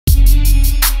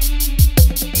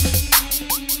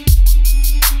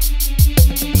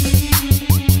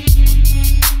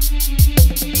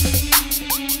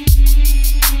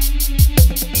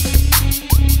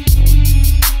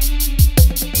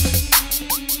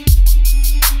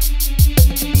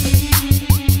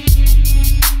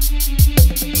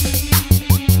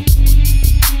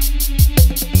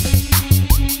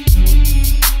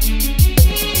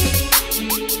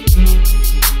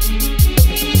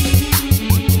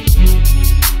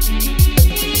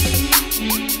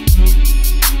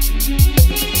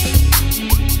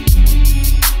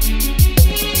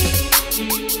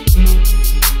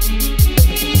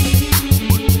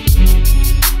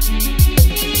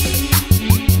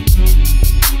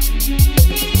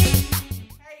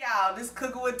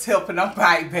tip and I'm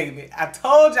back, baby. I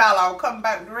told y'all I was coming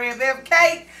back with the red velvet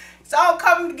cake. So I'm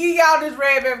coming to give y'all this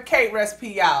red velvet cake recipe,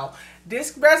 y'all.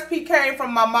 This recipe came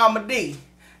from my mama D.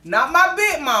 Not my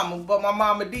big mama, but my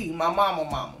mama D, my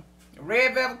mama.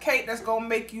 Red velvet cake that's gonna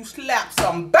make you slap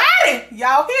somebody.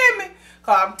 Y'all hear me?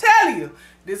 Cause I'm telling you,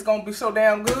 this is gonna be so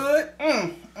damn good.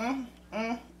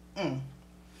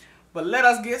 But let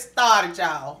us get started,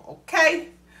 y'all, okay?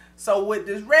 So with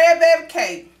this red velvet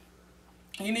cake,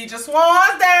 you need your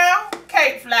swans down,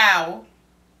 cake flour,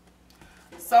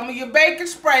 some of your baking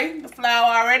spray, the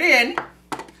flour already in,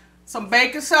 some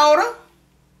baking soda,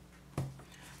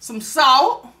 some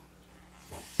salt.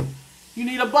 You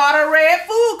need a bottle of red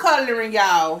food coloring,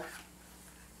 y'all.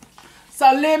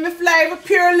 Some lemon flavor,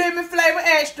 pure lemon flavor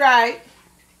extract.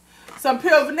 Some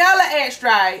pure vanilla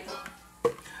extract.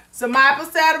 Some apple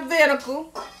cider vinegar.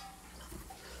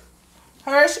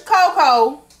 Hershey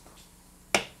cocoa.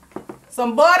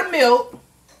 Some buttermilk.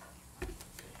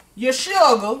 Your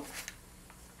sugar.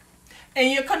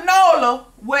 And your canola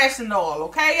Wesson oil,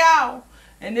 okay, y'all?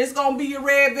 And this gonna be your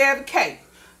red velvet cake.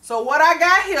 So what I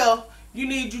got here, you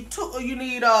need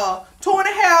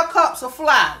 2.5 cups of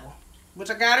flour, which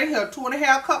I got in here,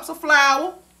 2.5 cups of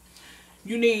flour.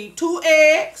 You need 2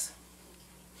 eggs.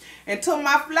 And to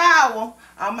my flour,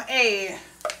 I'm gonna add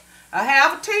a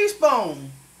 1/2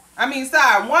 teaspoon.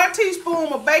 1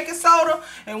 teaspoon of baking soda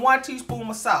and 1 teaspoon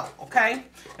of salt, okay?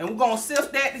 And we're gonna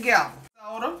sift that together.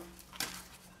 Soda.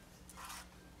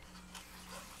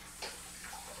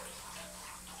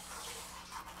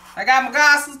 I got my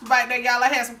god sister back there, y'all. I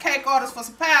had some cake orders for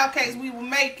some pound cakes we were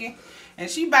making. And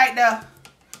she back there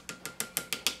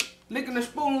licking the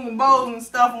spoons and bowls and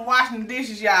stuff and washing the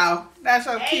dishes, y'all. That's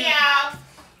so cute. Hey, y'all.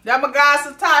 That my god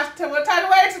sister Tasha. Tell her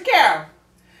wave to Carol.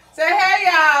 Say, hey,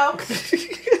 y'all.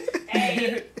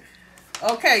 Hey.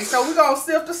 Okay, so we're going to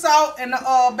sift the salt and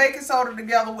the baking soda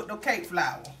together with the cake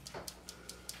flour.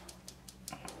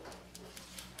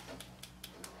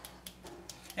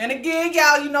 And again,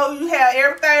 y'all, you know you have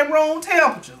everything room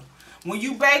temperature. When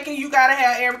you baking, you gotta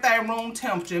have everything room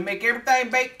temperature. Make everything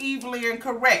bake evenly and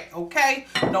correct, okay?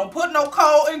 Don't put no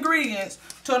cold ingredients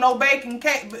to no baking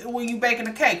cake when you baking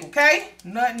a cake, okay?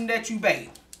 Nothing that you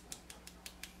bake.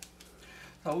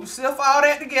 So we sift all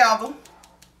that together.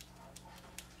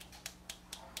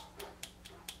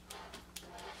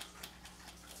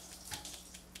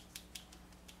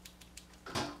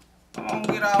 I'm gonna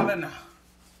get all in there.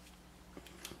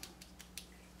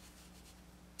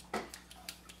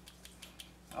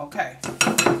 Okay,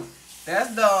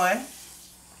 that's done.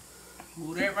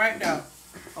 Move that right there.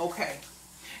 Okay,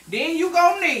 then you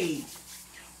gonna need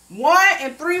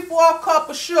 1 3/4 cup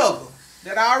of sugar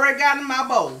that I already got in my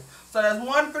bowl. So that's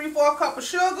 1 3/4 cup of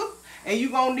sugar, and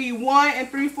you gonna need 1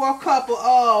 3/4 cup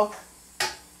of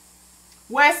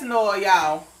Wesson oil,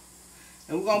 y'all.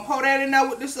 And we're gonna pour that in there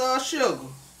with this sugar.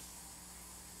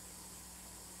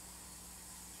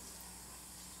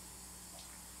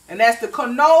 And that's the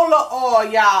canola oil,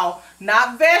 y'all.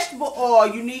 Not vegetable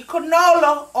oil. You need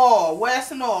canola oil,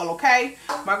 Wesson oil, okay?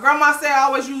 My grandma said I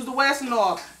always use the Wesson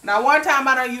oil. Now, one time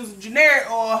I done used the generic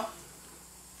oil.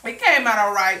 It came out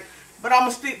all right. But I'm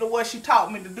going to stick to what she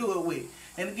taught me to do it with.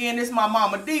 And again, this is my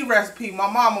Mama D recipe.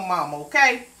 My mama,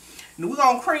 okay? And we're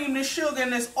going to cream this sugar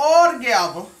and this oil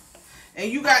together. And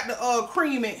you got to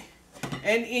cream it.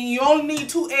 And you only need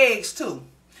 2 eggs, too.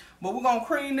 But we're going to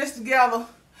cream this together.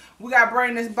 We got to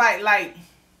bring this bite like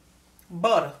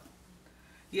butter.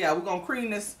 Yeah, we're going to cream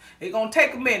this. It's going to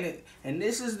take a minute. And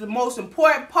this is the most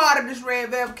important part of this red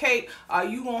velvet cake.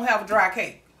 You going to have a dry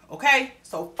cake. Okay?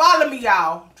 So follow me,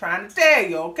 y'all. I'm trying to tell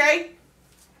you, okay?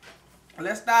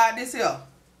 Let's start this here.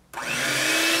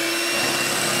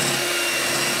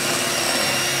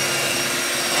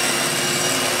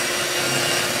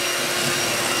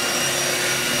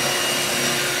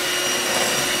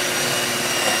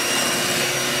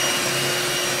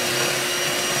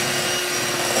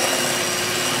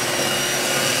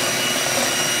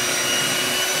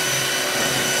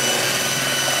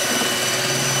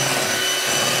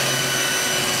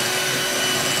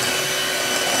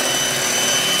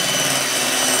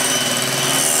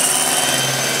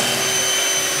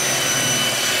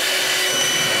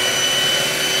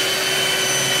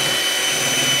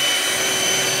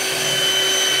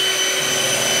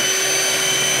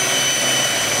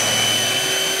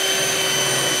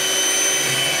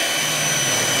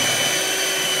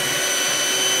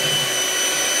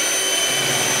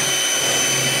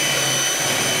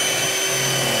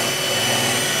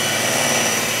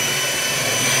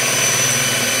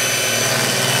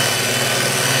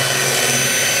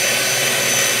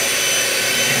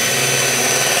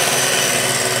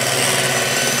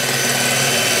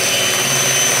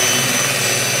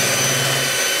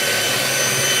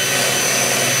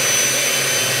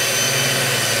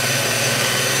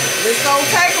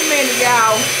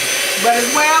 y'all, but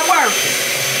it's well worth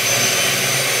it.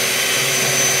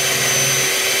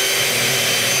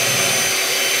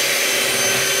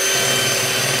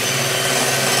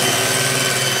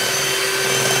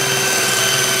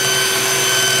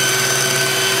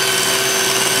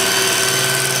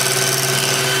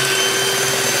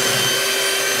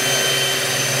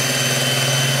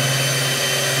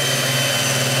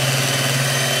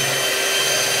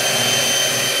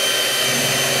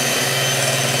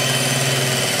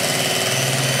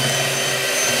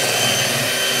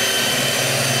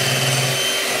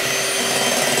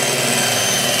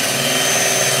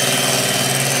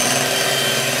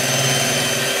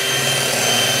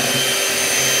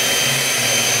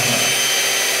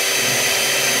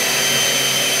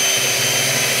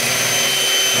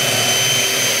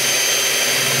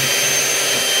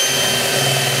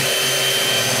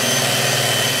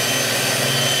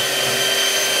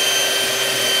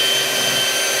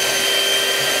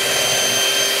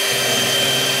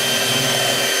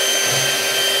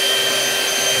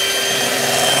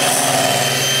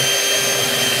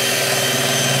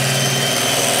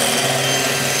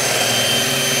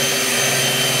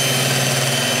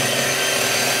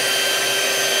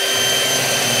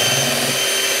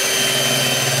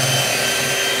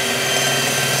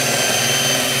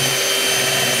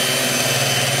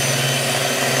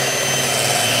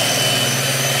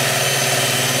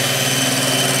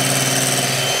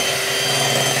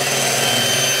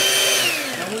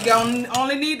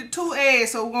 Only need the 2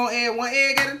 eggs, so we're gonna add 1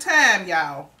 egg at a time,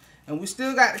 y'all. And we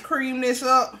still got to cream this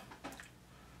up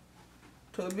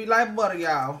till it be like butter,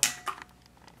 y'all.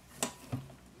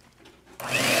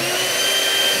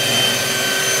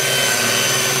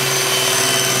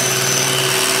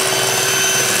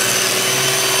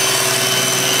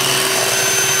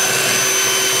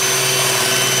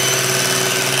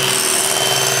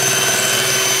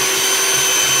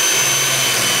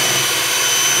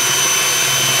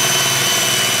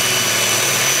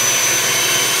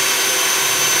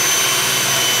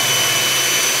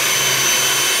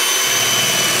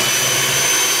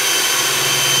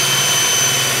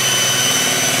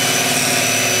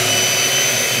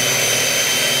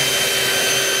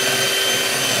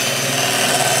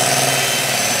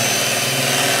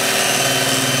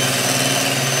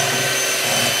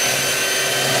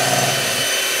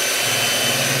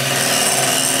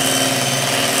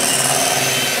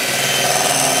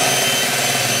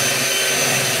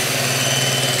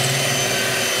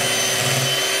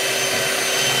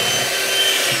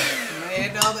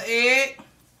 Another egg.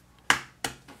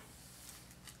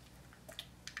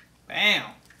 Bam.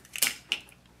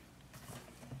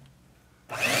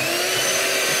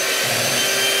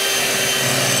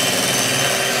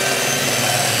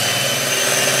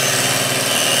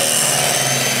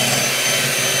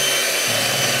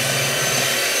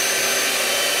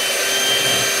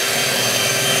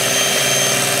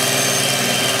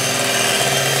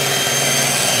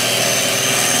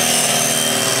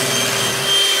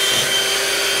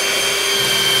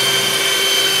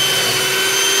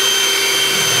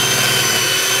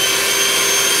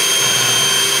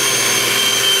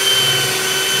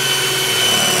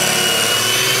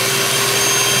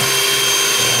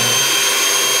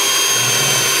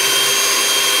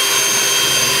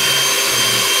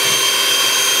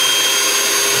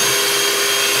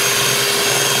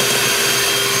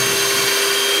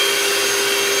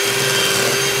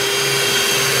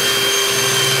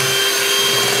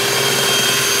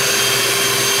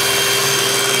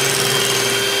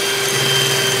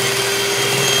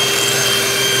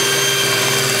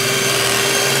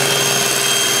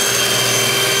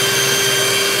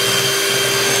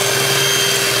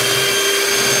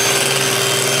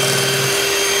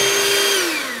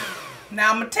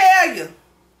 Now I'm going to tell you,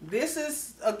 this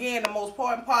is, again, the most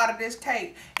important part of this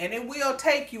cake. And it will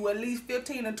take you at least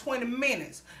 15 or 20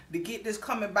 minutes to get this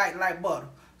coming back like butter.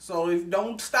 So if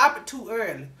don't stop it too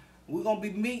early. We're going to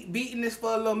be beating this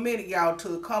for a little minute, y'all,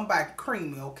 till it come back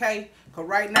creamy, okay? Because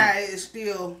right now it's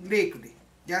still liquidy.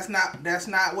 That's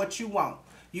not what you want.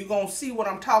 You're going to see what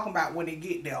I'm talking about when it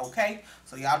get there, okay?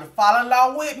 So y'all just follow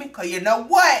along with me, because you know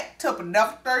what? Took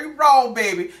another 30 roll,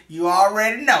 baby. You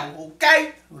already know,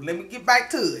 okay? Well, let me get back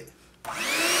to it.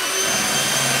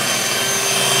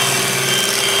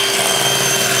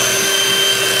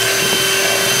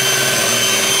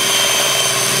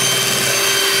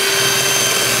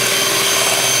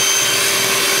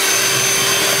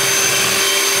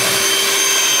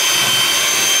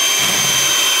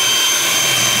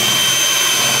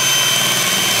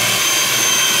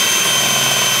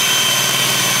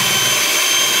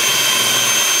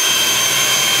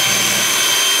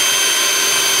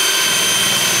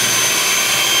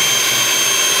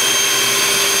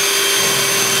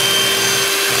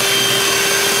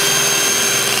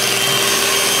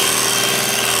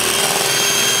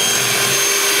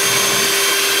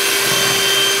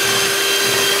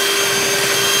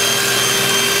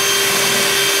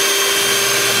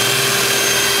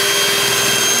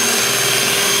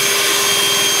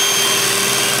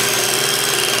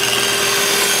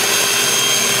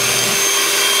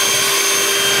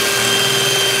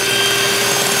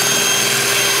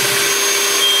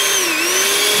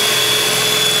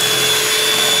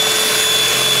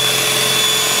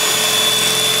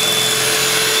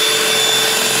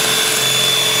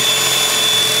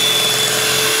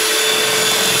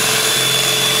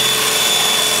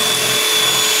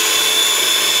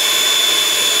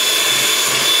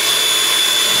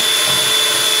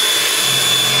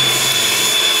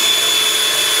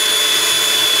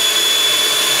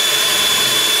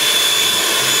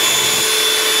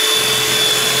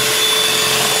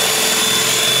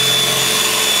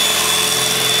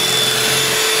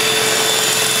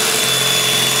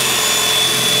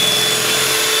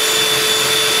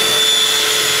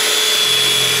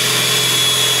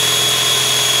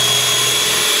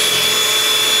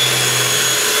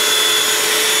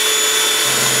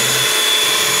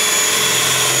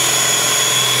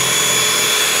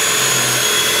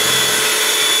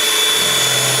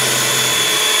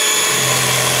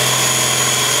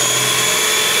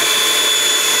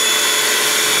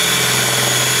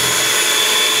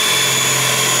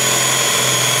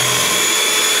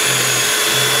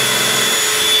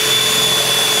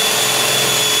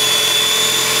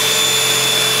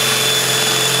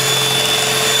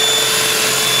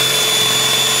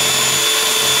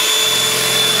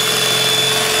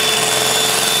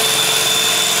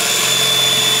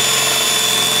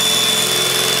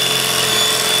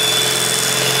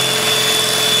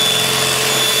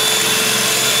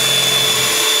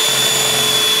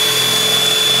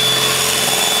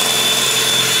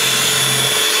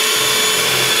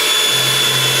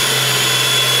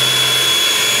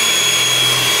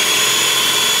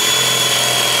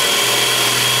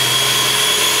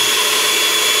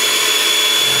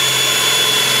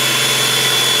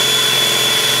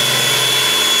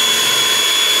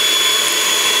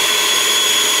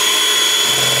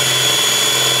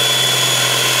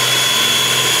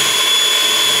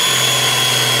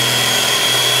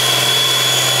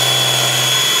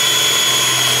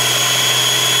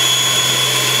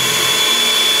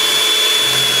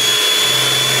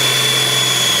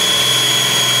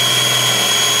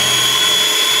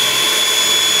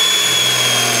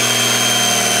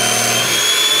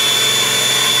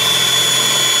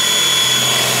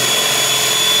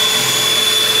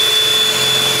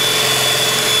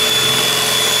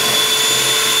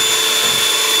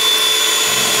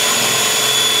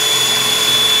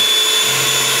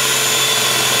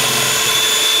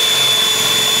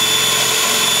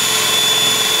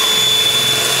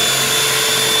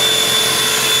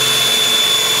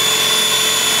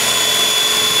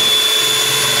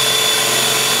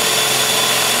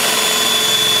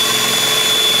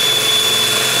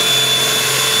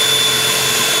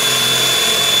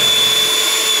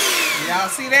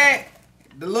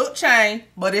 thing,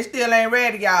 but it still ain't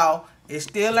ready, y'all. It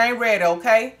still ain't ready,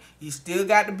 okay? You still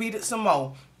got to beat it some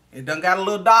more. It done got a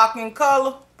little dark in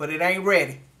color, but it ain't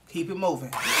ready. Keep it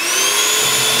moving.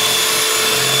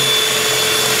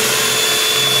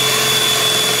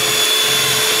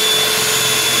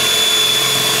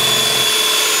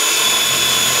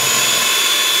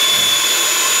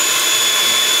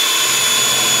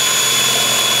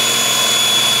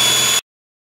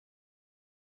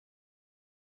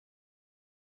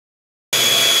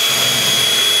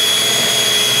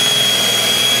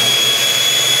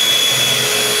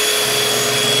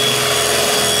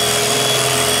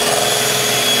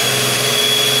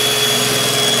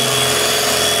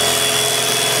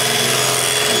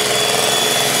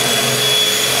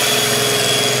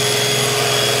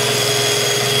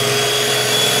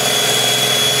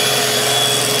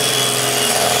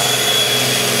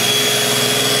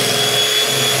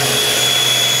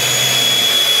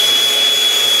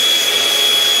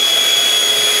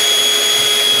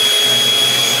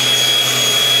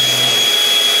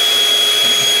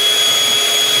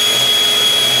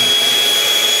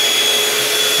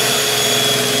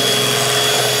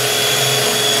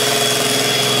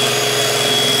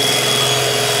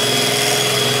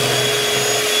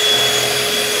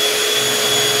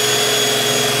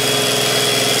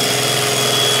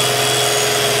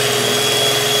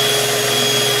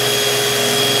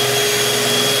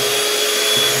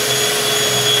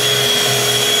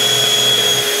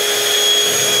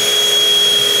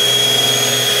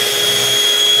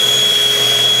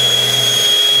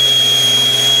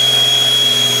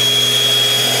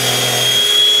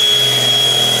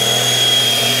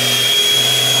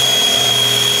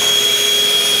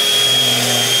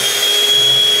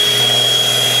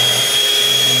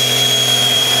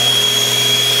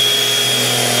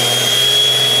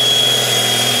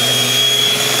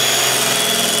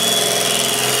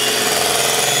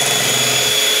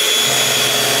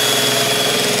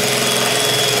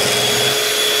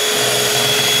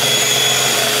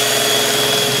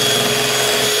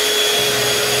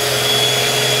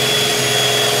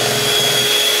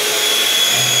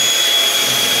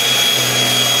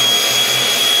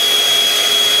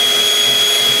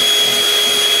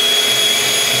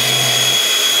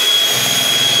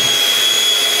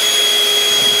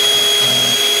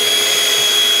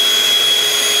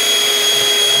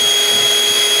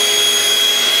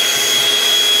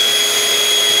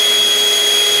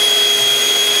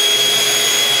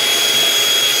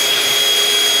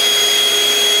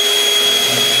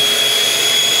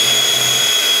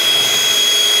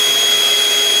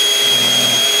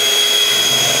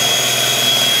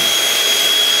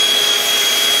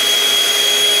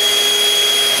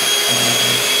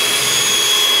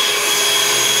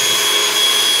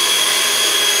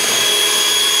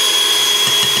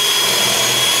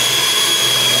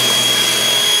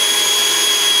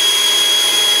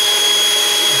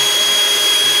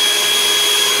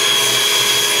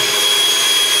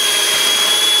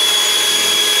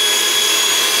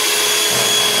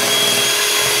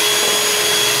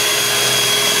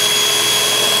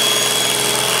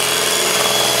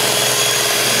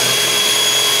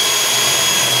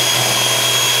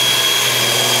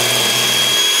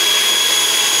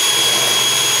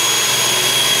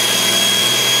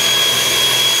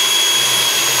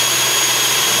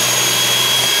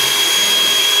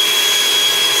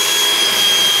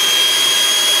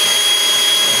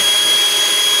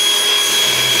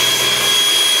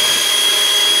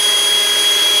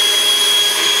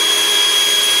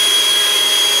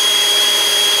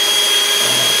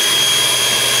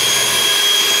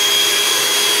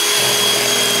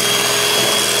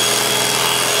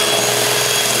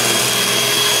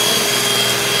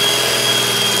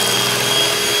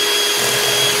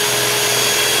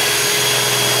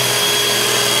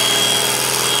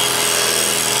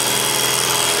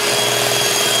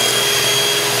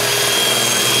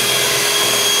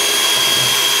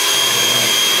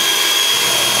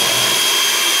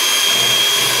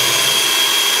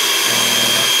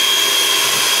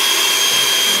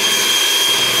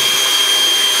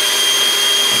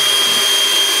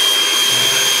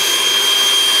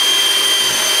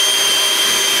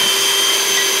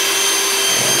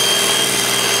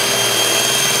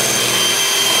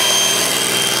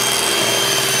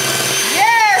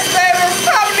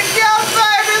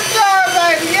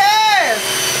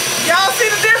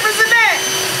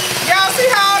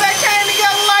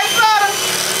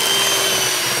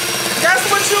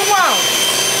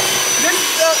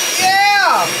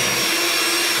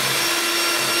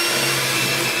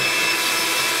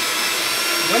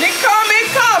 When it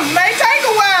come. May take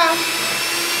a while.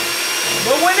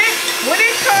 But when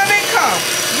it come, it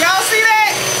come. Y'all see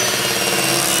that?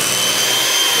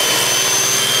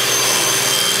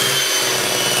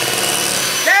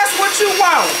 That's what you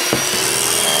want.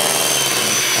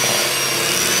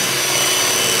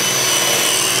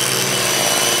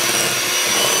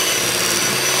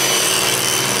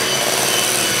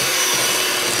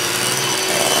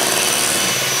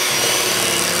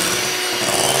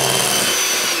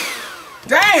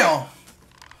 Damn.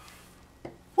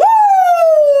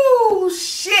 Woo!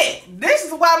 Shit. This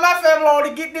is why my family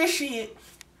only get this shit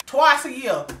twice a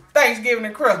year. Thanksgiving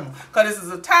and Christmas. Because this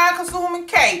is a time-consuming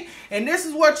cake. And this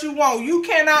is what you want. You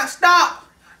cannot stop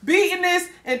beating this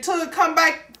until it come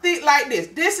back thick like this.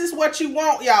 This is what you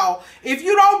want, y'all. If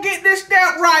you don't get this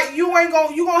step right, you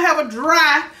gonna have a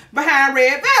dry behind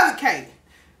red velvet cake.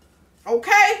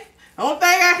 Okay? The only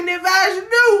thing I can advise you to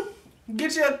do,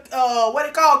 get your, what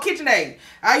it called, KitchenAid.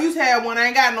 I used to have one. I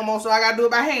ain't got no more, so I got to do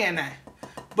it by hand now.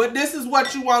 But this is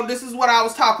what you want. This is what I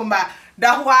was talking about.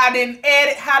 That's why I didn't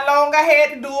edit how long I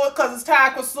had to do it, because it's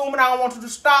time consuming. I don't want you to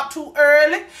stop too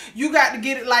early. You got to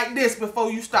get it like this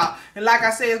before you stop. And like I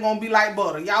said, it's going to be like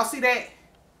butter. Y'all see that?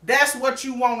 That's what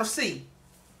you want to see.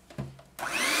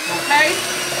 Okay?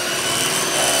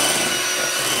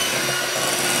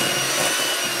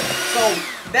 So,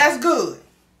 that's good.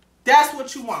 That's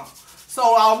what you want.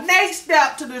 So our next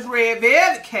step to this red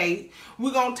velvet cake,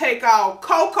 we're going to take our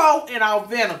cocoa and our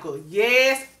vinegar.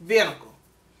 Yes, vinegar.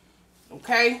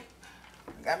 Okay?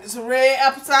 Got me some red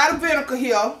apple cider vinegar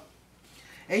here.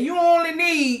 And you only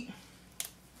need,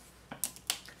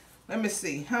 let me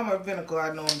see, how much vinegar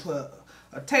I know and put.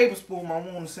 A tablespoon, I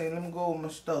want to say. Let me go over my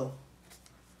stove.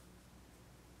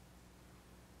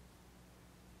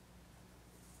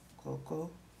 Cocoa.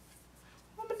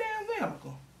 What my damn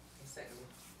vinegar?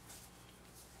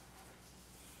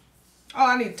 Oh,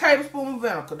 I need a tablespoon of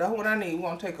vinegar. That's what I need. We're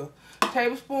going to take a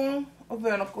tablespoon of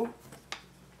vinegar.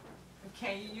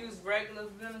 Can you use regular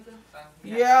vinegar?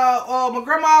 Yeah, my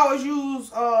grandma always use,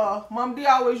 Mom D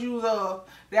always use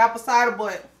the apple cider,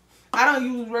 but I don't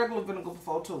use regular vinegar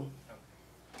before too.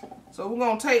 Okay. So we're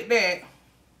going to take that.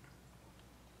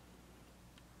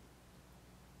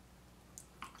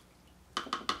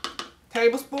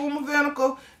 Tablespoon of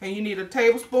vinegar, and you need a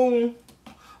tablespoon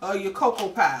of your cocoa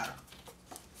powder.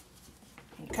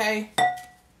 Okay.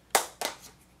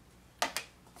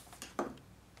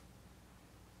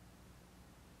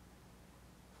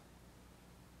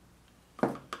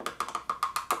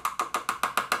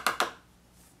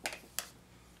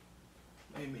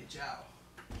 Wait a minute, y'all.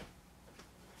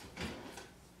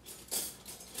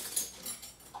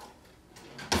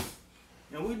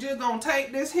 And we just gonna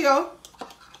take this here,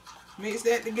 mix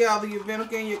that together, your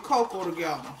vinegar and your cocoa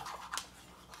together.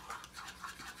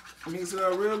 Mix it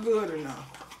up real good enough.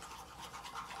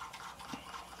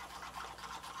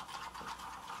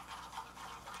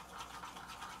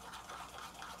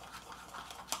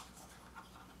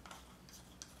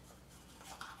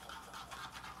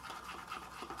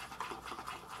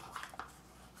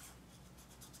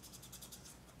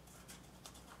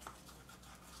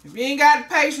 If you ain't got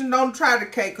the patience, don't try the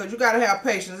cake, because you got to have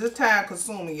patience. It's time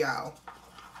consuming, y'all.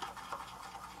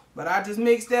 But I just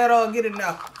mix that up. Get it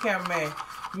now, cameraman.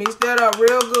 Mix that up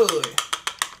real good.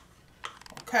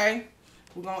 Okay?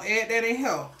 We're going to add that in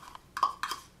here.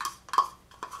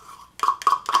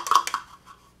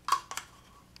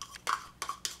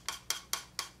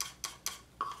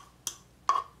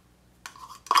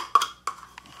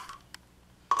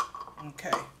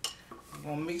 Okay. We're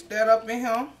going to mix that up in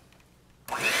here.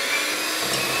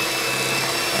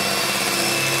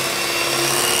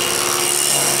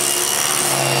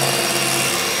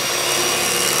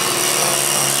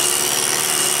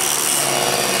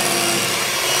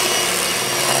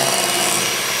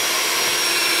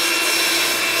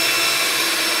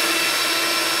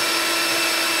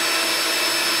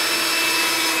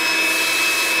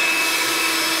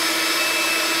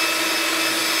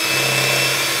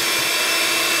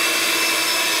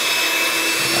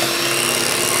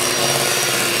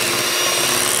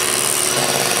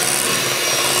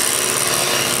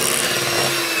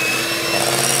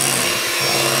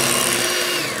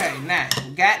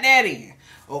 Got that in.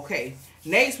 Okay,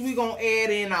 next we're going to add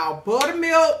in our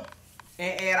buttermilk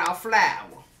and add our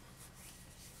flour.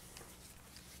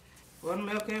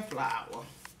 Buttermilk and flour.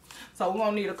 So we're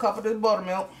going to need a cup of this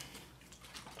buttermilk.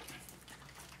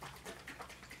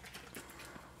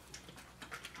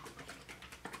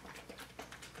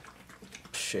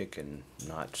 Shaken,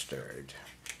 not stirred.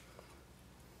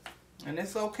 And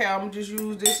it's okay. I'm going to just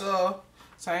use this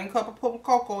same cup of purple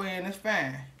cocoa in. It's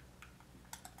fine.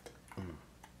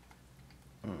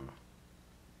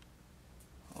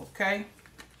 Okay.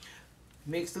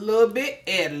 Mix a little bit,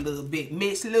 add a little bit.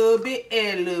 Mix a little bit,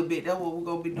 add a little bit. That's what we're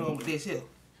gonna be doing with this here.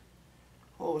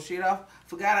 Oh shit, I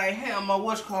forgot I ain't had my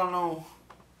whatchamacallit on.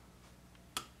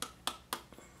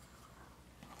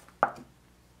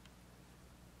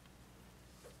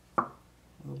 A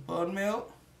little buttermilk.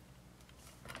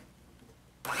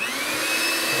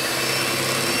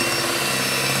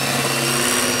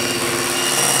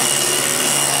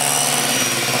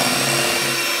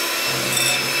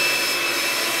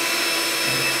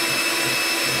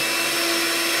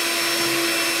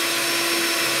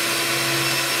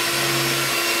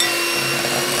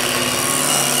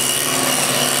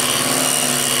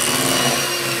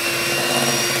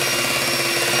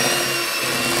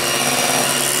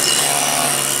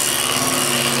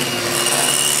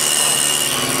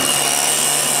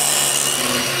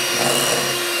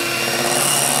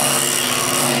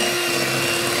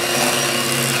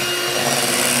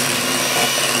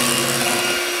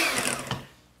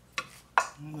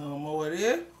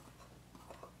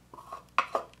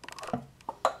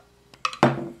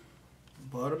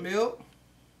 Buttermilk.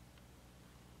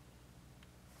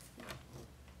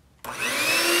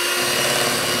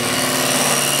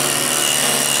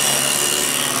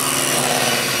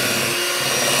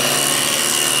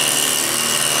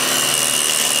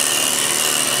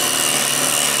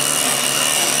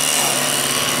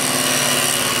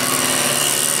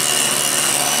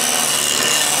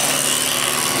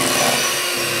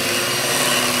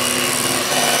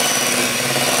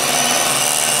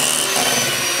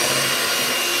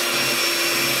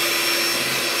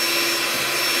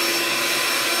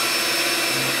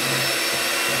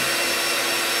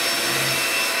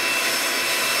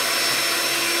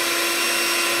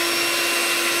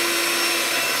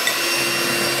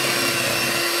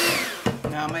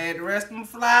 Now I'm gonna add the rest of my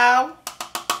flour.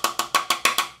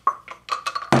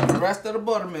 The rest of the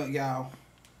buttermilk, y'all.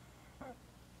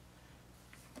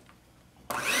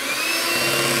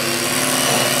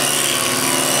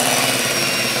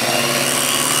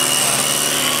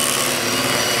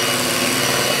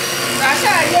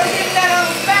 Rasha, you get that on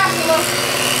the spatula.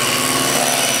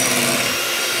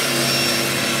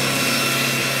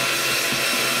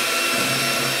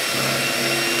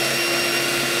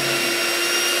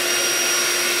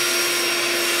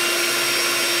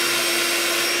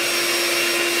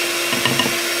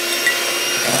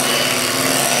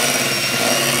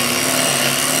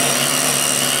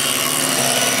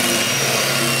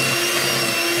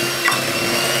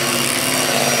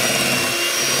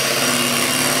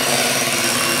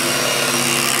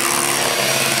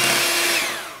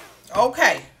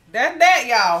 Okay, that's that,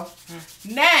 y'all.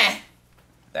 Now,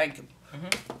 thank you.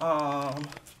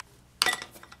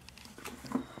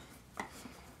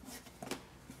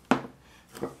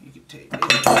 You can take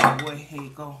this away. Here you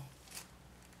go.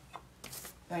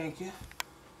 Thank you.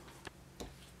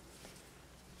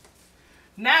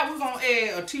 Now we're gonna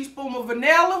add a teaspoon of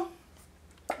vanilla.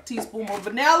 Teaspoon of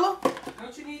vanilla.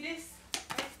 Don't you need this? I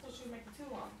thought you was making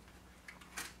 2 on.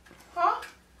 Huh?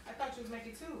 I thought you was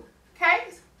making 2.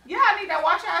 Cakes? Yeah, I need that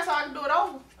wash out so I can do it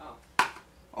over.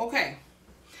 Oh. Okay.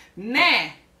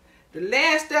 Now, the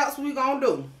last steps we're going to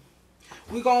do.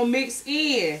 We're going to mix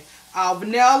in our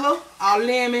vanilla, our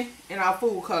lemon, and our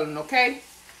food coloring, okay?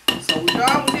 So we're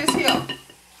done with this here.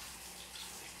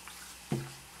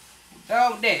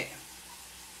 Done with that.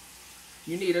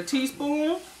 You need a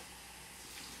teaspoon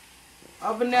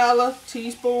of vanilla,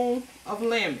 teaspoon of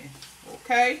lemon,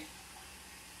 okay?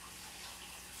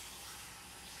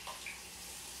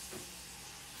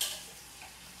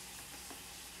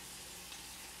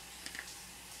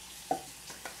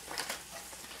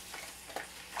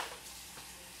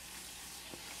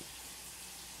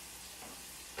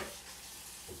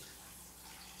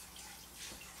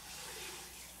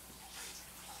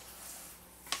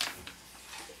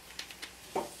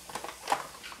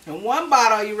 And 1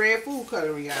 bottle of your red food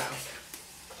coloring, y'all.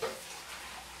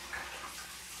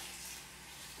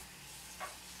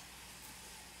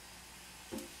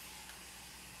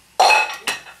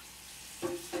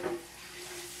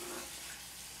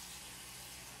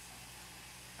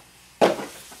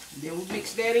 Then we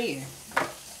mix that in.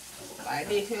 Like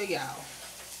this here, y'all.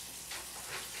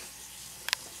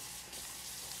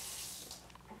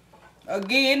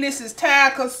 Again, this is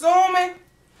time consuming.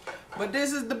 But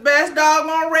this is the best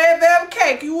doggone red velvet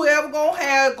cake you ever gonna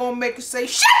have. Gonna make you say,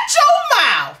 shut your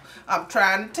mouth. I'm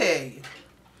trying to tell you.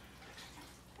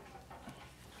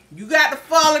 You got to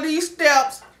follow these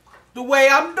steps the way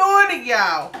I'm doing it,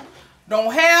 y'all.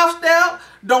 Don't half step.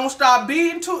 Don't start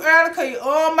beating too early because your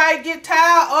arm might get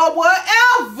tired or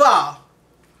whatever.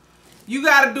 You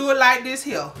got to do it like this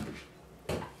here.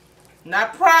 And I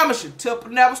promise you, tip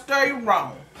will never stir you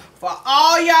wrong. For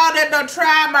all y'all that done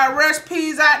tried my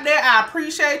recipes out there, I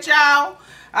appreciate y'all.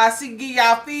 I see, give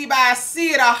y'all feedback. I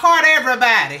see it. I heart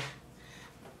everybody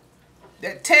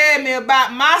that tell me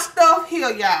about my stuff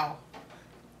here, y'all.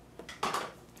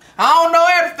 I don't know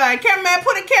everything. Cameraman,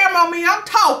 put a camera on me. I'm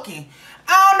talking.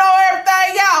 I don't know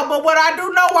everything, y'all, but what I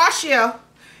do know, I share.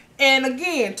 And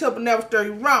again, tip will never stir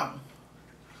you wrong.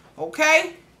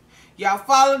 Okay? Y'all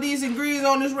follow these ingredients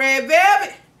on this red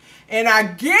velvet, and I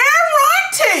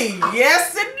guarantee,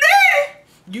 yes indeed,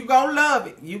 you gonna love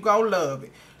it. You gonna love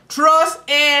it. Trust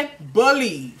and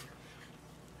believe.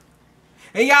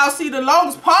 And y'all see the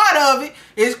longest part of it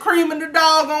is creaming the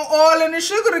doggone oil and the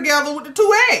sugar together with the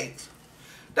 2 eggs.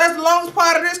 That's the longest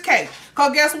part of this cake.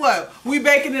 Because guess what? We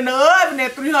bake it in the oven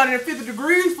at 350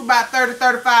 degrees for about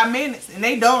 30-35 minutes. And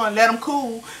they done. Let them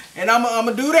cool. And I'm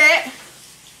going to do that.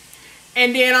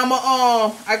 And then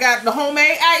I got the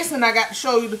homemade icing. I got to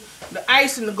show you the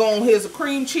icing to go on. Here's a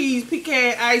cream cheese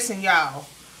pecan icing, y'all.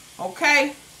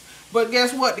 Okay? But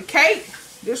guess what? The cake,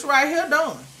 this right here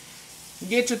done.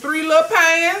 Get your 3 little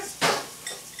pans.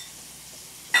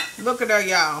 Look at that,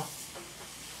 y'all.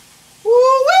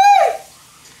 Woo-wee!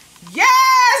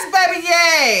 Yes, baby,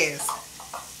 yes.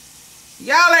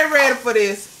 Y'all ain't ready for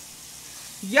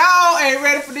this. Y'all ain't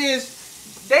ready for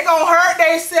this. They gonna hurt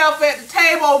themselves at the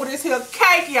table over this here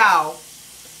cake, y'all.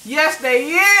 Yes, they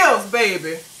is,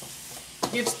 baby.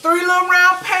 Get your 3 little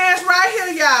round pans right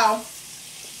here, y'all.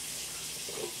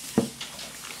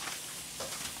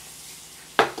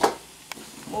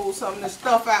 Move some of this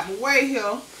stuff out my way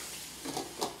here.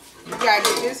 You gotta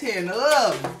get this here in the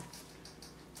oven.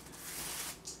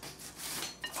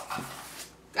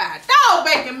 God dog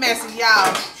bacon messy,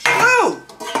 y'all. Shoot.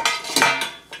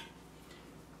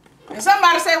 And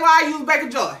somebody say, why I use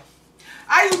baking joy?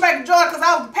 I use baking joy because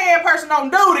I was the pan person on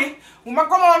duty. When my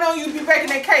grandma and them used to be baking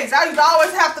their cakes, I used to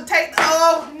always have to take the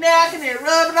old napkin and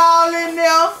rub it all in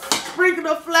there, sprinkle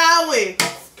the flour with.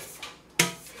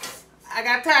 I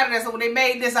got tired of that, so when they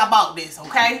made this, I bought this,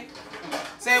 okay?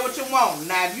 Say what you want.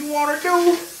 Now, if you want to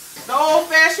do the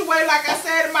old-fashioned way, like I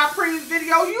said in my previous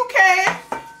video, you can.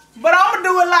 But I'm going to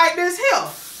do it like this here.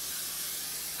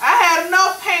 I had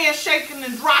enough pans shaking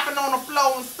and dropping on the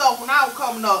floor and stuff when I was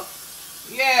coming up.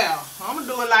 Yeah, I'm going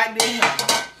to do it like this here.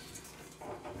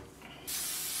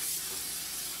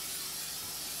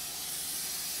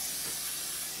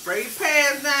 Spray your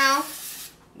pans down.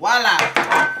 Voila.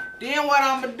 Then what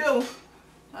I'm going to do,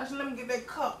 actually let me get that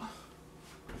cup.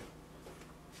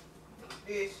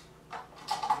 This.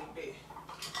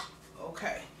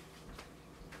 Okay.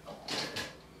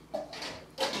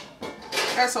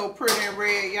 That's so pretty and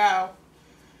red, y'all.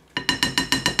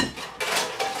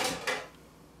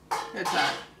 That's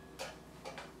tight.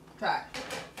 Tight.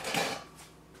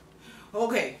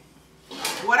 Okay.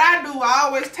 What I do, I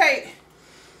always take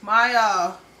my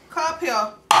cup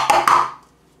here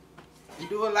and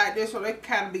do it like this so they can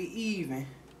kind of be even.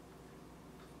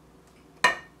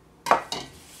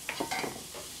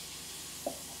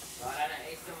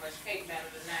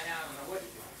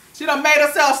 She done made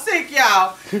herself sick,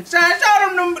 y'all. Show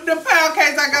them pound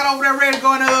cakes I got over there ready to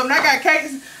go in the oven. I got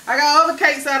cakes. I got other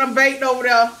cakes I done baked over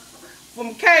there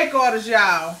from cake orders,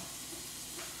 y'all.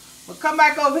 But come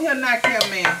back over here now,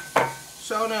 cameraman.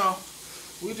 Show them.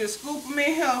 We just scoop them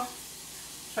in here.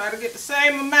 Try to get the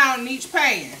same amount in each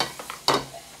pan.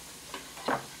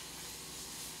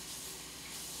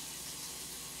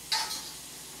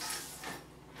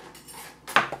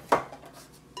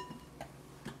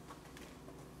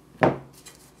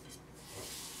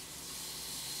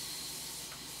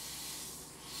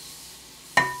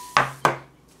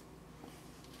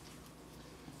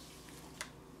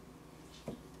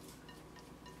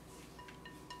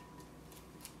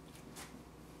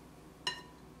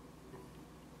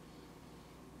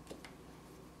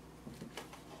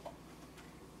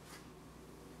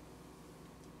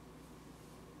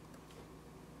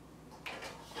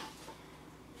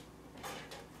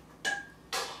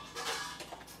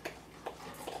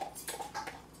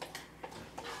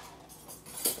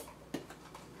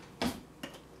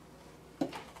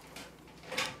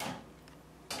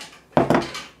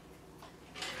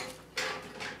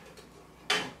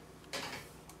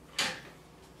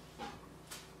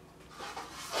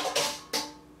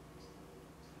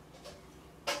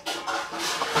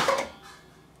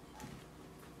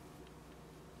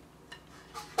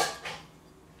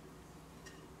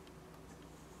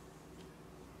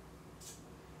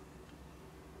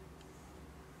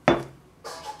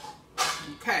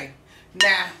 Okay,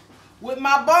 now with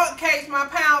my bundt cakes, my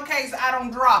pound cakes, I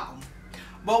don't drop them.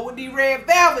 But with the red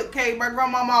velvet cake, my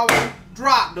grandmama always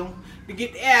dropped them. to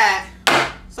get the air.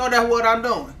 So that's what I'm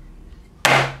doing.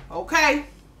 Okay.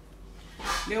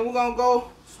 Then we're gonna go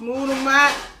smooth them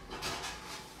out.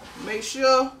 Make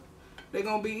sure they're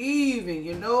gonna be even,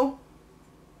 you know.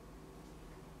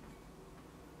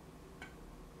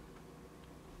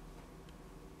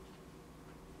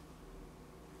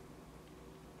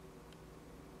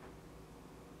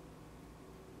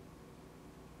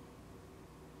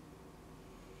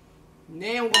 And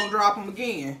then we're gonna drop them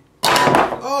again.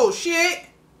 Oh shit.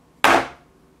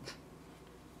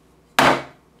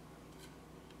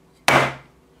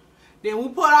 Then we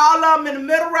put all of them in the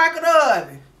middle rack of the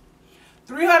oven.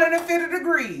 350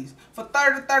 degrees for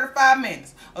 30 to 35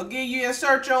 minutes. Again, you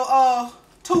insert your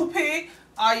toothpick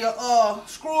or your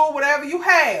screw, whatever you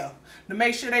have, to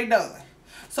make sure they done.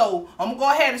 So I'm gonna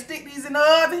go ahead and stick these in the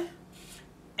oven.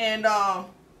 And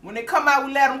when they come out,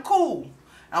 we let them cool.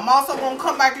 I'm also gonna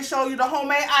come back and show you the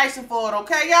homemade icing for it,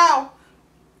 okay, y'all?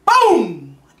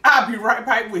 Boom! I'll be right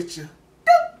back with you.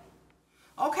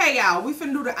 Okay, y'all, we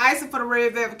finna do the icing for the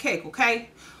red velvet cake, okay?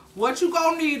 What you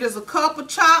gonna need is a cup of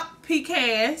chopped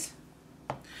pecans.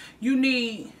 You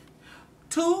need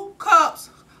 2 cups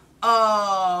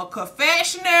of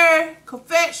confectionery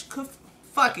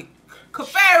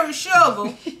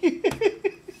sugar.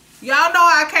 Y'all know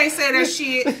I can't say that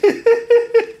shit.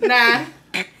 Nah.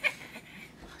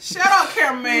 Shut up,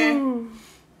 cameraman.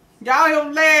 Y'all here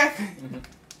laughing.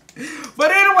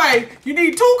 But anyway, you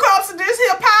need 2 cups of this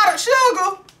here powdered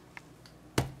sugar.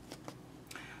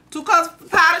 2 cups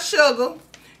of powdered sugar.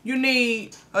 You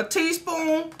need a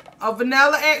teaspoon of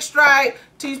vanilla extract,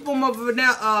 teaspoon of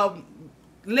vanilla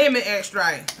lemon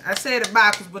extract. I said it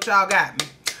backwards, but y'all got me.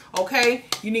 Okay?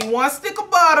 You need 1 stick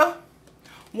of butter,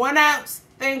 1 ounce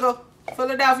thing of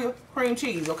Philadelphia cream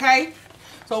cheese, okay?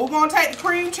 So we're gonna take the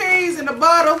cream cheese and the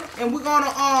butter and we're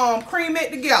gonna cream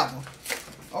it together.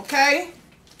 Okay?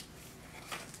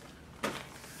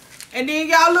 And then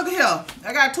y'all look here.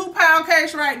 I got 2 pound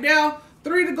cakes right there,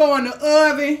 3 to go in the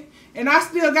oven, and I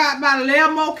still got about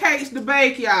 11 more cakes to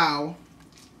bake, y'all.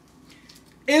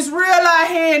 It's real out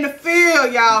here in the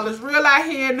field, y'all. It's real out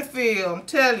here in the field. I'm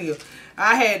telling you.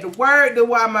 I had to work to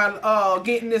while my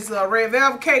getting this red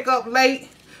velvet cake up late.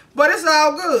 But it's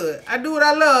all good. I do what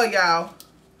I love, y'all.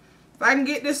 If I can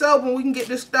get this open, we can get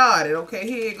this started. Okay,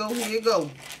 here you go, here you go.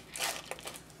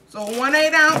 So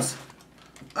 1/8 ounce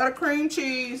of the cream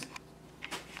cheese,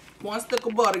 1 stick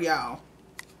of butter, y'all.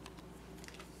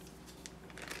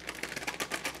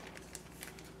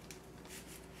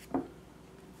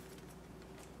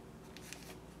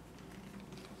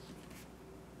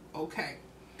 Okay,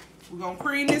 we're gonna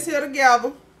cream this here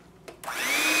together.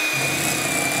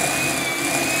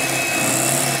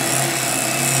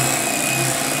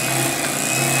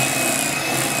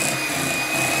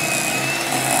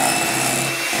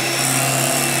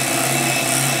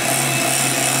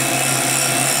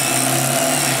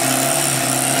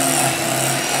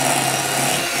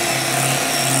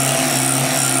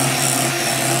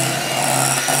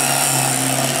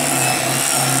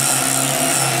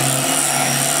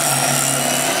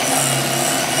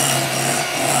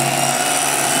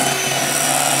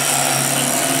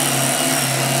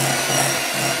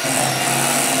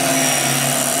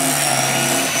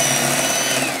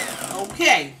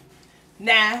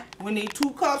 Now, we need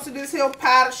 2 cups of this here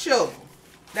powdered sugar.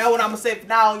 That's what I'm going to say for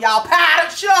now, y'all.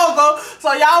 Powdered sugar.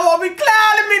 So y'all won't be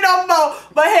clowning me no more.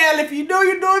 But hell, if you do,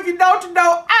 you do. If you don't, you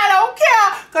don't. I don't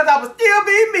care. Because I will still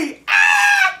be me.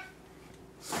 Ah!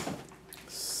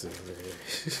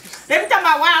 They be talking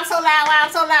about why I'm so loud, why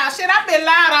I'm so loud. Shit, I've been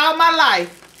loud all my life.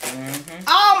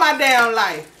 All my damn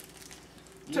life.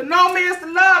 To know me is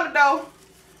to love me, though.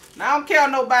 Now, I don't care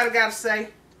what nobody got to say.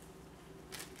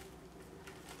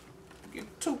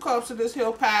 Get 2 cups of this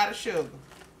here powdered sugar.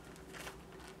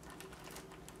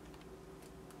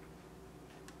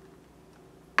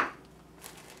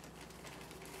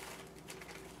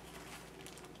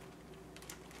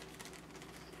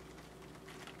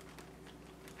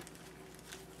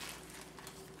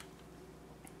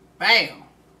 Bam.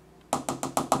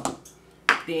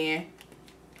 Then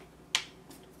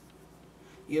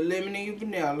your lemon and your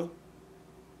vanilla.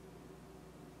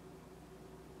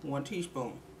 1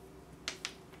 teaspoon.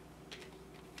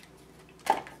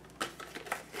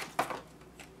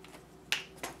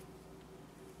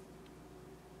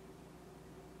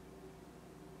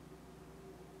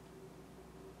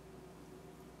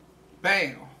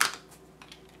 Bam.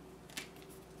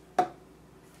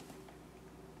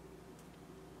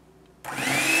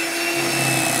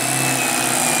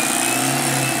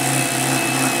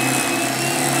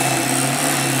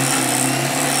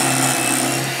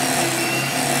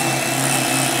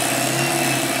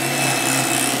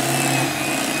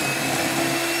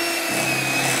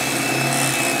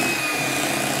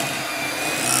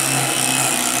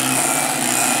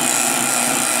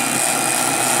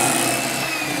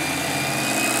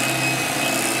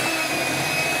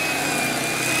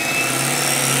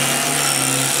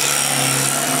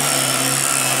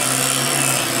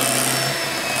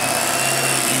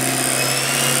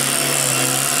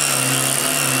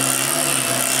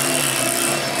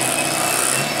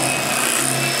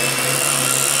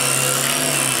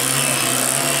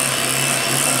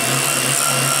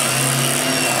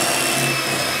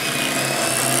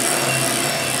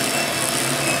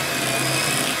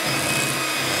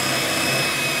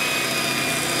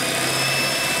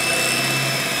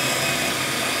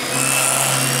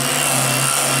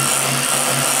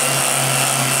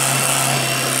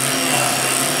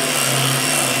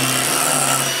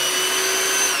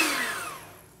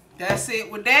 That's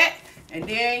it with that. And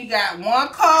then you got 1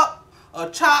 cup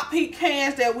of chopped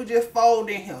pecans that we just fold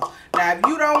in here. Now, if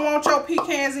you don't want your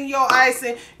pecans in your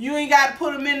icing, you ain't got to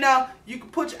put them in there. You can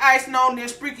put your icing on there,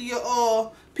 sprinkle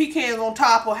your pecans on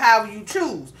top or however you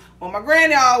choose. Well, my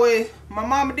granny always, my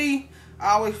mama D,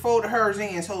 always folded hers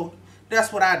in, so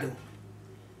that's what I do.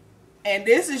 And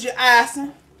this is your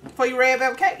icing for your red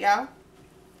velvet cake, y'all.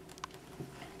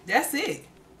 That's it.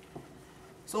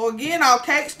 So again, our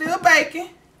cake's still baking.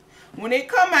 When it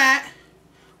come out,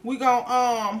 we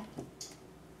gonna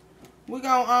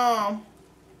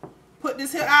put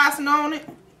this here icing on it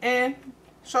and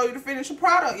show you the finishing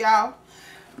product, y'all.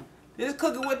 This is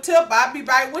Cooking with Tip. I'll be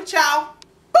back with y'all.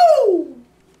 Boom!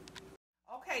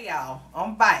 Okay, y'all,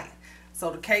 I'm back. So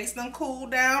the cakes done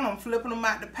cooled down. I'm flipping them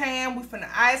out the pan. We finna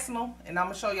icing them, and I'm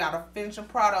gonna show y'all the finishing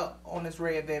product on this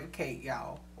red velvet cake,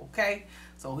 y'all. Okay?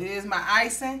 So here's my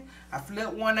icing. I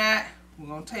flipped one out. We're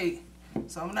gonna take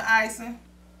some of the icing,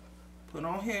 put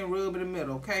on here and rub in the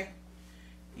middle, okay?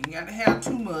 You ain't got to have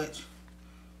too much,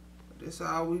 but that's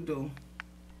all we do.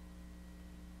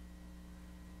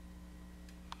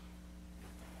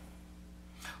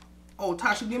 Oh,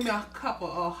 Tasha, give me a cup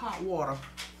of hot water.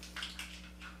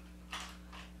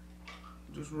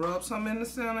 Just rub some in the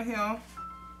center here.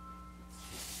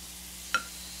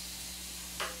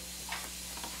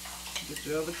 Get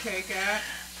your other cake out.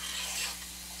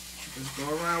 Just go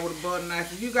around with a butter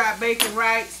knife. If you got baking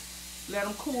rights, let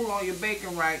them cool on your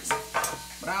baking rights.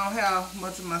 But I don't have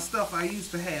much of my stuff I used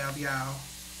to have, y'all.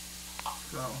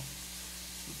 So,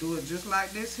 do it just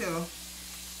like this here.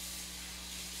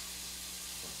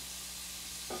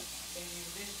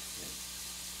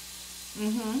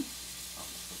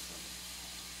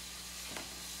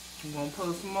 I'm going to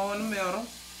put some more in the middle.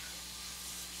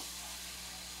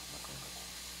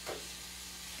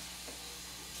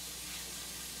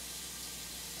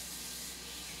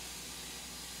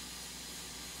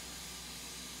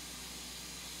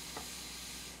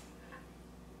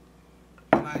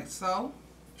 Like so.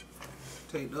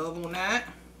 Take the other one out.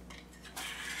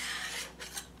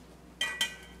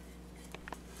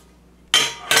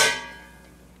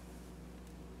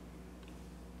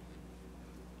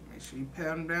 Make sure you pat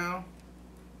them down.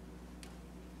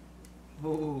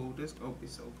 Oh, this gonna be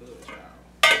so good,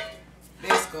 y'all.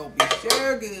 This gonna be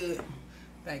sure good.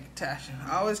 Thank you, Tasha.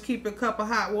 Always keep a cup of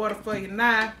hot water for your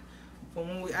knife for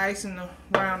when we icing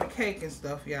around the cake and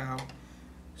stuff, y'all.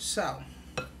 So.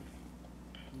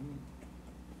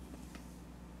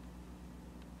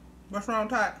 What's wrong,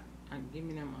 Todd? Give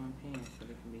me them pans so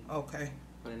they can be okay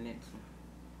for the next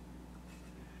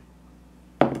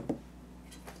one.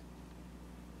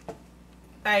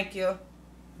 Thank you. You're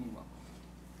welcome.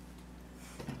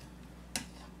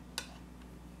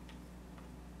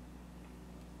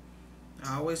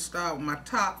 I always start with my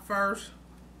top first.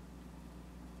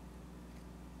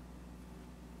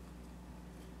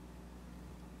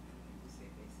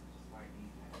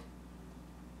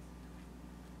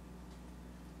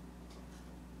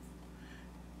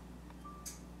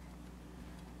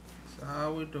 That's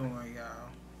all we're doing, y'all.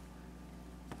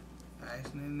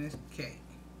 Icing in this cake.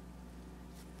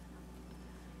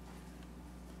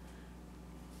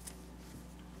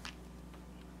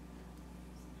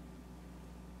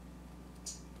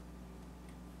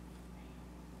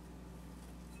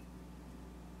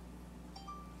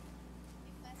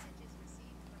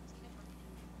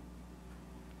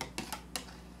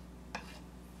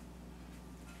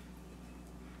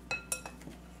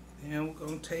 Then we're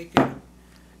gonna take it.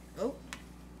 Oh,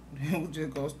 then we're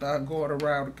just gonna start going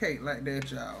around the cake like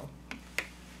that, y'all.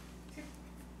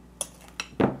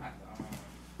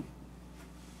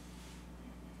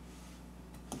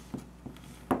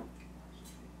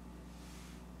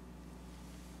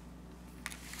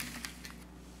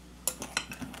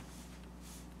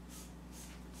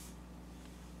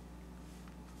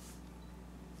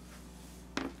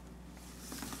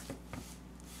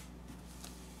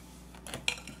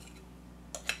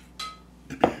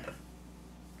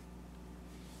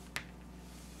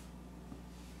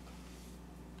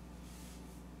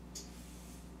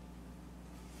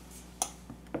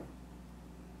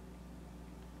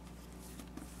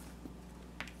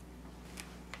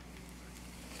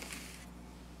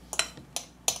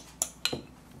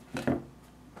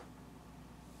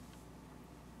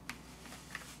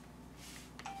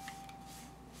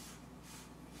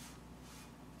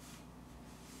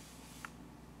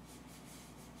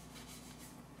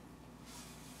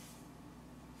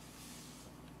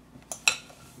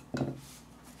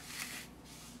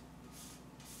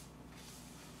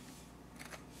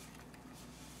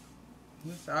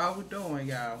 That's all we're doing,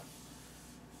 y'all.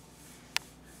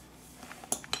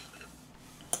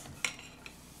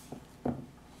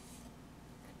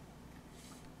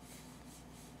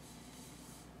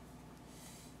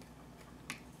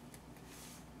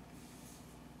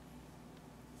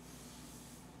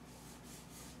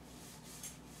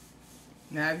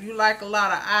 Now, if you like a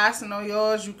lot of icing on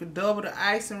yours, you could double the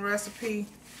icing recipe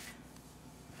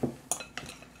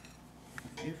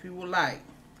if you would like.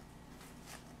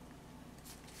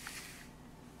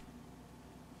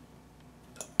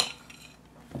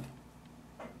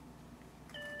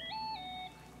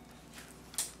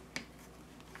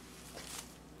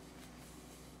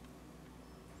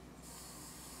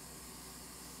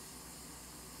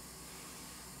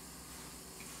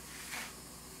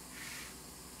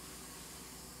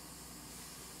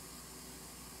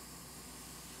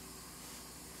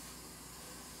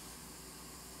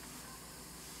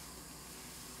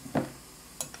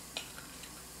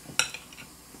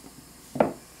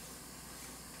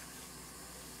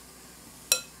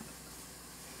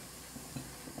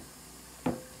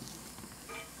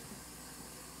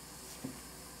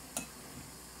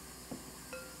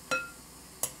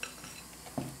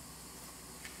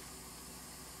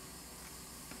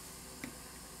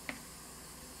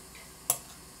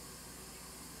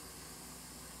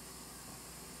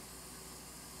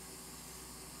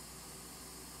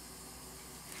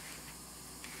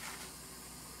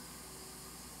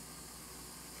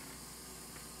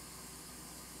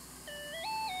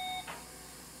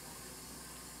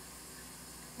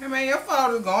 Hey man, your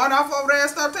phone is going off over there.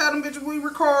 Stop telling them bitches we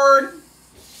record.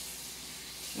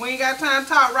 We ain't got time to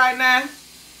talk right now.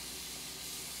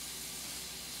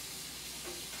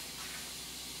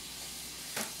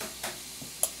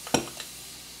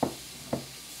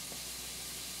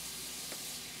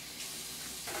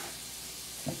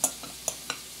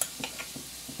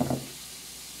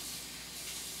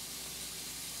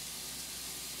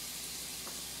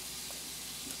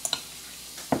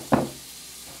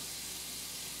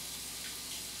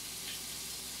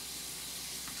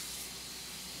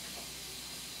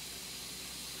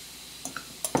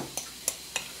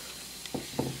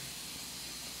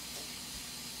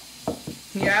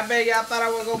 Yeah, I bet y'all thought I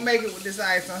was gonna make it with this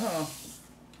icing, huh?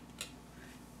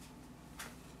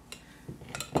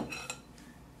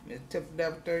 It's tip of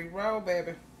double 30 roll,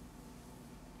 baby.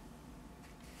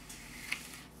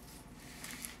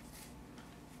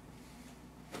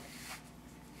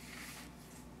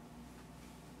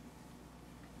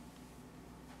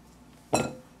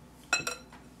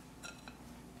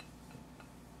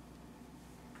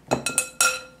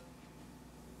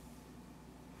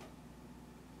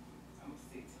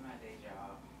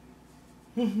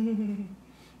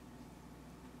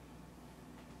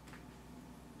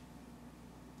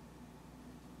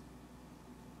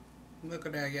 Look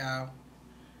at that, y'all.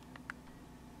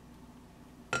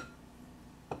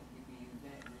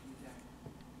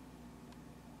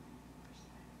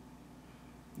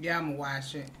 Yeah, I'm gonna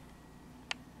wash it.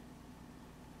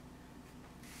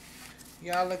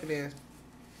 Y'all, look at this.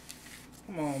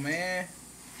 Come on, man.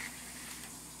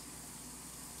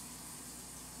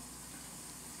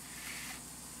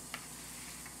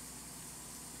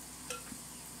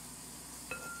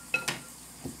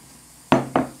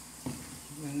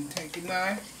 Take your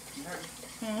knife.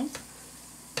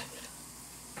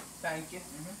 Thank you.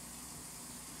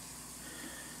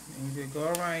 And just go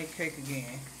around your cake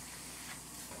again.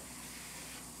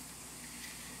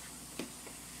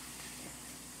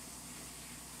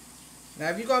 Now,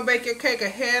 if you're going to bake your cake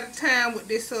ahead of time with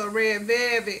this red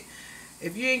velvet,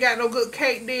 if you ain't got no good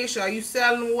cake dish or you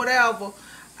selling them whatever,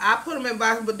 I put them in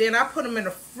boxes, but then I put them in the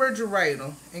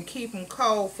refrigerator and keep them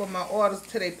cold for my orders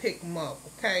till they pick them up,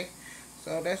 okay?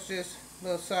 So that's just a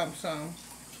little something, something.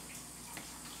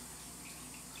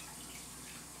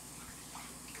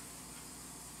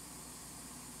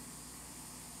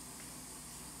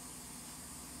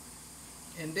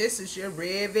 And this is your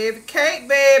red velvet cake,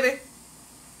 baby.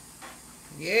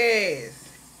 Yes.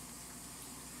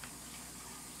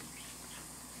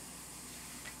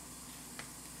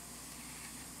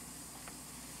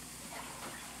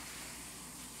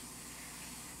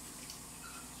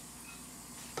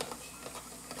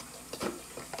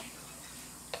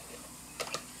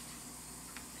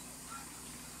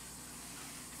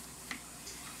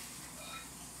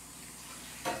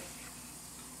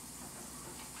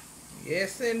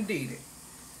 Yes, indeed.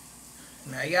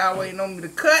 Now, y'all waiting on me to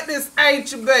cut this, ain't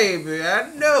you, baby?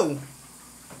 I know.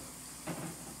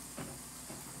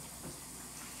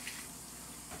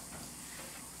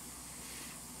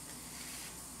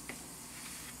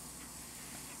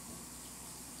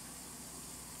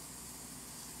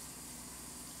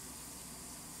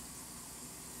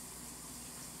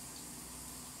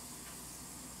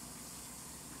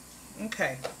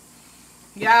 Okay.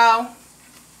 Y'all,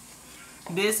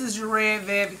 this is your red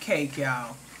velvet cake,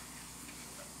 y'all.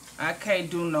 I can't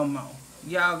do no more.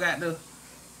 Y'all got to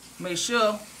make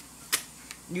sure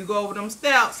You go over them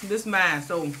steps. This mine,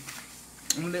 so I'm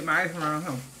gonna let my ice around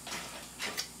him.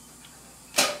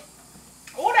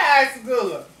 Oh, that ice is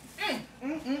good.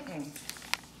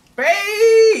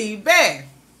 Baby.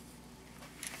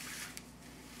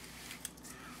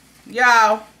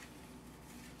 Y'all,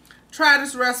 try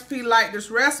this recipe, like this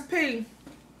recipe,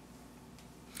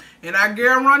 and I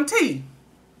guarantee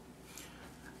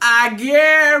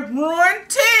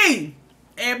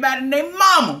everybody named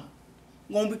Mama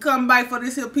gonna be coming back for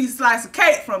this here piece of slice of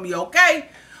cake from you, okay?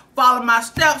 Follow my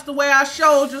steps the way I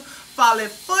showed you. Follow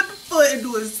it foot to foot and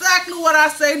do exactly what I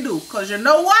say do. Because you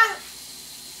know what?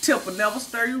 Tip will never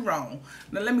stir you wrong.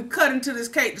 Now let me cut into this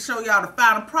cake to show y'all the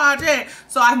final project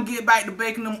so I can get back to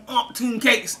baking them umpteen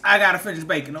cakes I gotta finish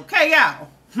baking. Okay, y'all?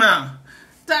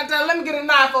 Let me get a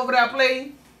knife over there,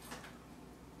 please.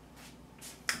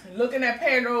 Look in that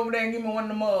pan over there and give me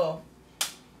one of them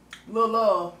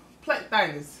little plate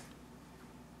things.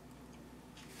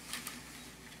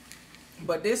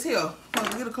 But this here,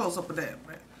 get a close up of that.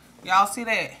 Y'all see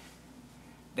that?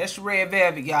 That's red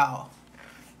velvet, y'all.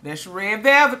 That's red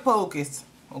velvet pokies.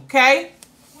 Okay?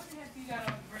 What the heck you got on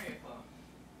the bread for?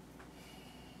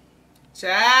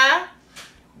 Child,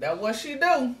 that's what she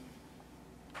do.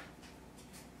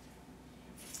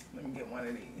 Let me get one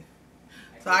of these.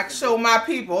 So I can show my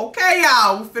people. Okay,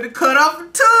 y'all. We finna cut off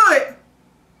into it.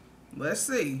 Let's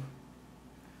see.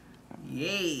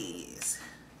 Yes.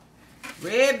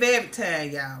 Red velvet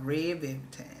time, y'all. Red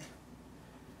velvet time.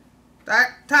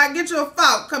 Ty, get you a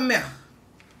fork. Come here.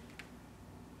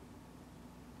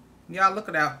 Y'all look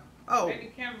it out. Oh. Get the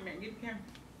cameraman. Get the camera.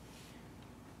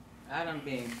 I done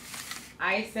been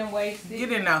ice and wasted.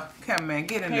 Get in there, cameraman.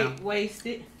 Get in there. Cake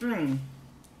wasted.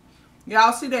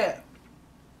 Y'all see that?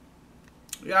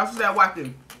 Y'all see that? Watch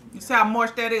it. You see how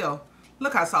moist that is?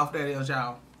 Look how soft that is,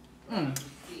 y'all.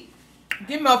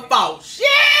 Give me a fork. Shit!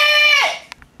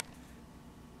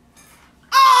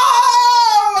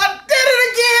 Oh! I did it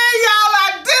again, y'all. I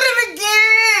did it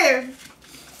again.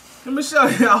 Let me show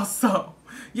y'all something.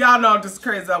 Y'all know I'm just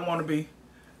crazy I want to be.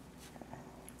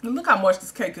 And look how much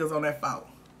this cake is on that fork.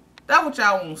 That's what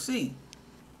y'all want to see.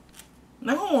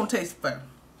 Now, who want to taste it first?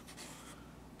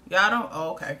 Y'all don't?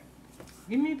 Oh, okay.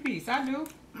 Give me a piece. I do.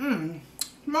 Come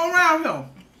on around here.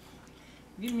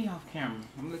 Get me off camera.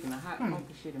 I'm looking at hot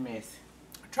funky shit a mess.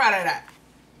 Try that out.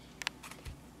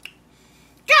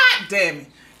 God damn it.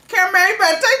 Cameraman, you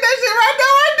better take that shit right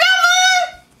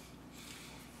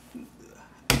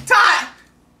there. Todd.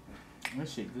 That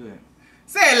shit good.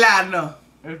 Say it loud enough.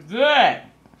 It's good.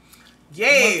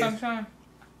 Yeah. Sunshine?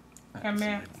 Come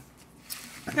here.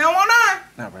 You don't want none?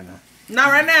 Not right now.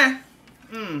 Not right now.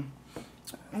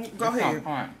 Go ahead.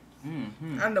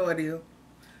 I know it is.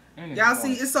 Y'all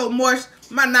see, it's so moist.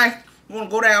 My knife want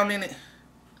to go down in it.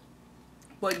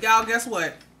 But y'all, guess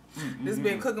what? This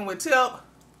been cooking with Tip.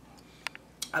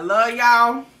 I love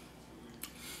y'all.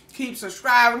 Keep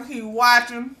subscribing. Keep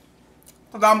watching.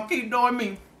 Because I'm going to keep doing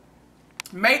me.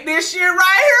 Make this shit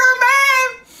right here,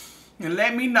 man. And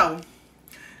let me know.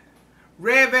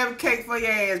 Red velvet cake for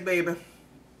your ass, baby.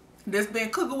 This been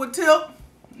cooking with Tip.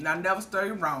 And I never stir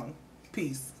you wrong.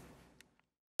 Peace.